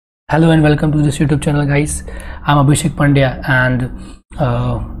Hello and welcome to this YouTube channel, guys. I'm Abhishek Pandya, and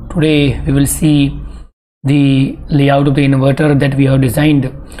today we will see the layout of the inverter that we have designed.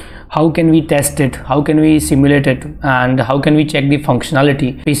 How can we test it, how can we simulate it, and how can we check the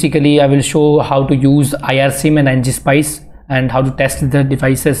functionality. Basically, I will show how to use IRSIM and ngSpice and how to test the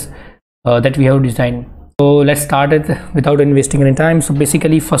devices that we have designed. So let's start it without wasting any time. So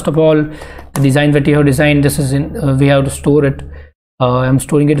basically, first of all, the design that we have designed, this is in we have to store it. I'm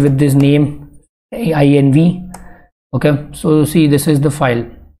storing it with this name inv. Okay, so see, this is the file.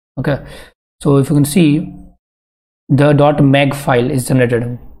 Okay, so if you can see, the .meg file is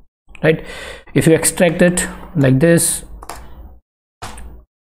generated, right? If you extract it like this,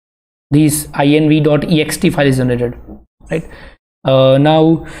 this inv.ext file is generated, right?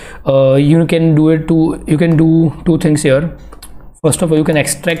 Now you can do two things here. First of all, you can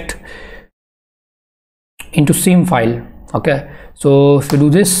extract into sim file. Okay, so if you do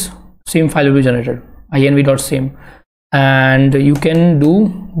this, sim file will be generated, inv.sim, and you can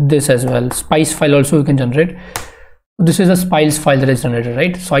do this as well. Spice file also you can generate. This is a spice file that is generated,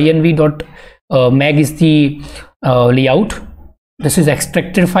 right? So inv.meg is the layout. This is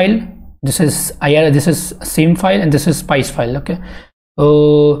extracted file. This is sim file, and this is spice file. Okay,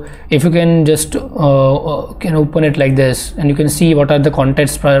 so if you can just can open it like this, and you can see what are the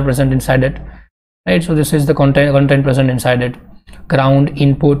contents present inside it. Right, so this is the content present inside it: ground,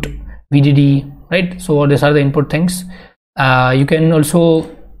 input, VDD, right? So these are the input things. You can also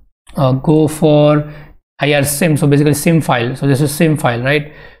go for IRSIM, so basically sim file. So this is sim file,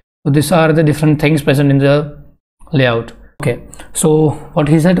 right? So these are the different things present in the layout. Okay, so what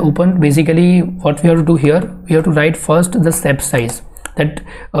is that open? Basically, what we have to do here, we have to write first the step size that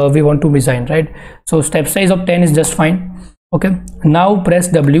we want to design, right? So step size of 10 is just fine. Okay, now press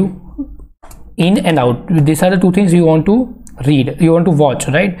W. In and out, these are the two things you want to read, you want to watch,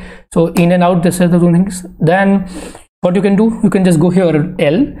 right? So in and out, this are the two things. Then what you can do, you can just go here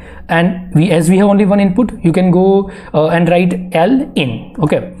L, and as we have only one input, you can go and write L in.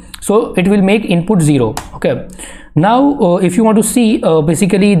 Okay, so it will make input 0. Okay, now if you want to see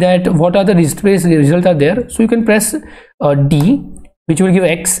basically that what are the displays results are there, so you can press D, which will give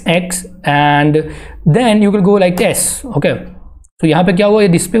X, and then you will go like S. Okay, so यहाँ पे क्या हुआ, ये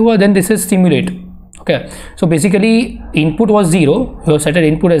display हुआ, then this is simulate. Okay, so basically input was 0, you have set an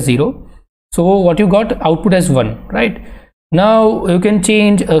input as 0, so what you got, output as 1, right? Now you can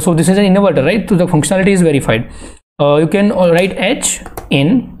change, so this is an inverter, right? So the functionality is verified. You can write H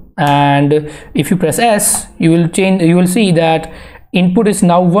in, and if you press S, you will change, you will see that input is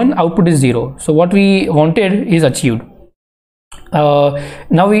now 1, output is 0. So what we wanted is achieved.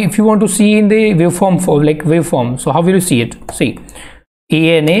 Now if you want to see in the waveform waveform, so how will you see it? See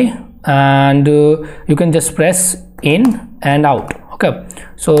ANA, and you can just press in and out. Okay,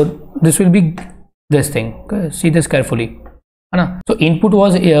 so this will be this thing. Okay, see this carefully. So input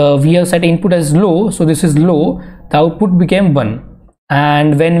was we have set input as low, so this is low, the output became 1,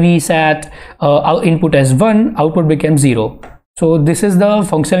 and when we set our input as 1, output became 0. So this is the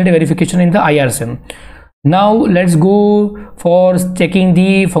functionality verification in the IRSIM. Now let's go for checking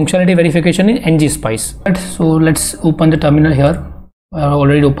the functionality verification in ngSpice. So let's open the terminal here. I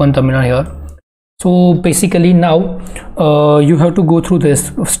already opened terminal here. So basically now you have to go through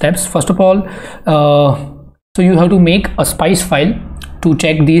these steps. First of all, so you have to make a spice file to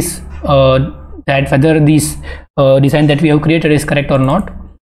check this that whether this design that we have created is correct or not,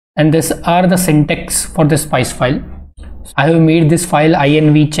 and these are the syntax for the spice file. I have made this file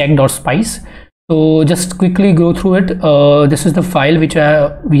inv-check.spice. So just quickly go through it. This is the file which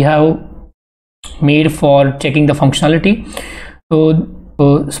we have made for checking the functionality. So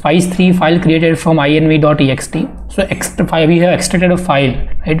spice3 file created from inv.ext. So we have extracted a file,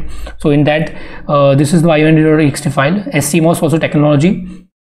 right? So in that this is the inv.ext file. CMOS also technology.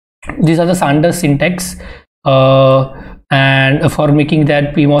 These are the standard syntax, and for making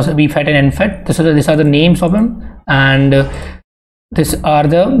that PMOS, BFET and NFET. These are the names of them, and these are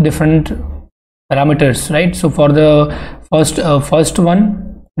the different parameters, right? So for the first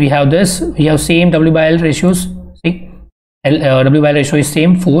one, we have this, we have same W/L ratios. See, W/L ratio is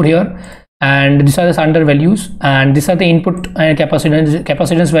same 4 here, and these are the standard values, and these are the input and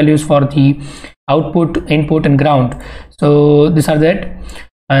capacitance values for the output, input, and ground. So these are that,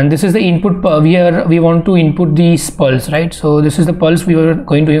 and this is the input. We want to input these pulse, right? So this is the pulse we are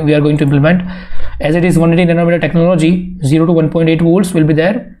going to implement. As it is 180 nanometer technology, 0 to 1.8 volts will be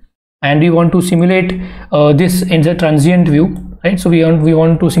there. And we want to simulate this in the transient view, right? So we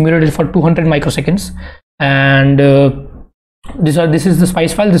want to simulate it for 200 microseconds, and this is the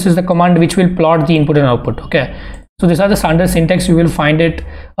spice file. This is the command which will plot the input and output. Okay, So these are the standard syntax, you will find it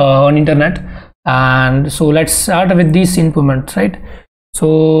on internet. And so let's start with these implements, right?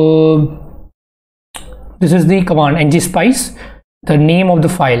 So this is the command ngspice, the name of the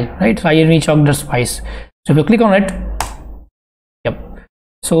file, right? inv-choc.spice. So if you click on it, yep.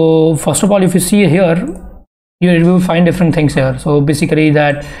 So first of all, if you see here, you will find different things here. So basically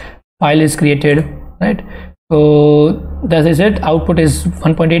that file is created, right? So that is it. Output is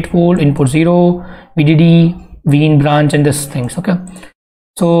 1.8 volt, input 0, VDD, VIN branch, and this things. Okay.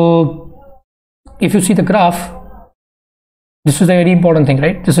 So if you see the graph, this is a very important thing,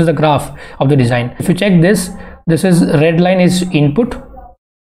 right? This is the graph of the design. If you check this, this is red line is input.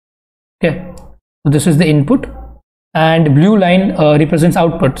 Okay. So this is the input, and blue line represents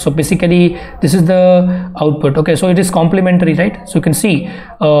output. So basically this is the output. Okay, so it is complementary, right? So you can see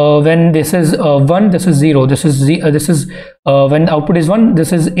when this is 1, this is 0, this is when output is 1,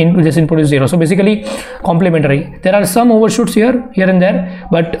 this input is 0. So basically complementary. There are some overshoots here and there,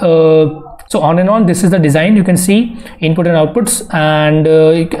 but so on and on. This is the design. You can see input and outputs, and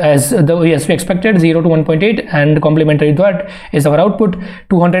as we expected, 0 to 1.8, and complementary to that is our output.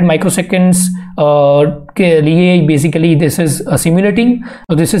 200 microseconds. Basically this is simulating.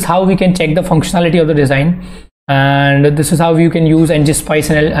 So this is how we can check the functionality of the design, and this is how you can use ngspice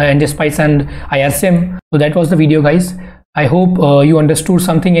and IRSIM. So that was the video, guys. I hope you understood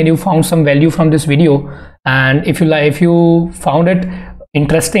something and you found some value from this video. And if you found it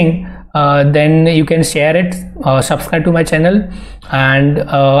interesting, then you can share it, subscribe to my channel, and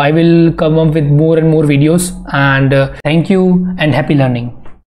I will come up with more and more videos. And thank you and happy learning.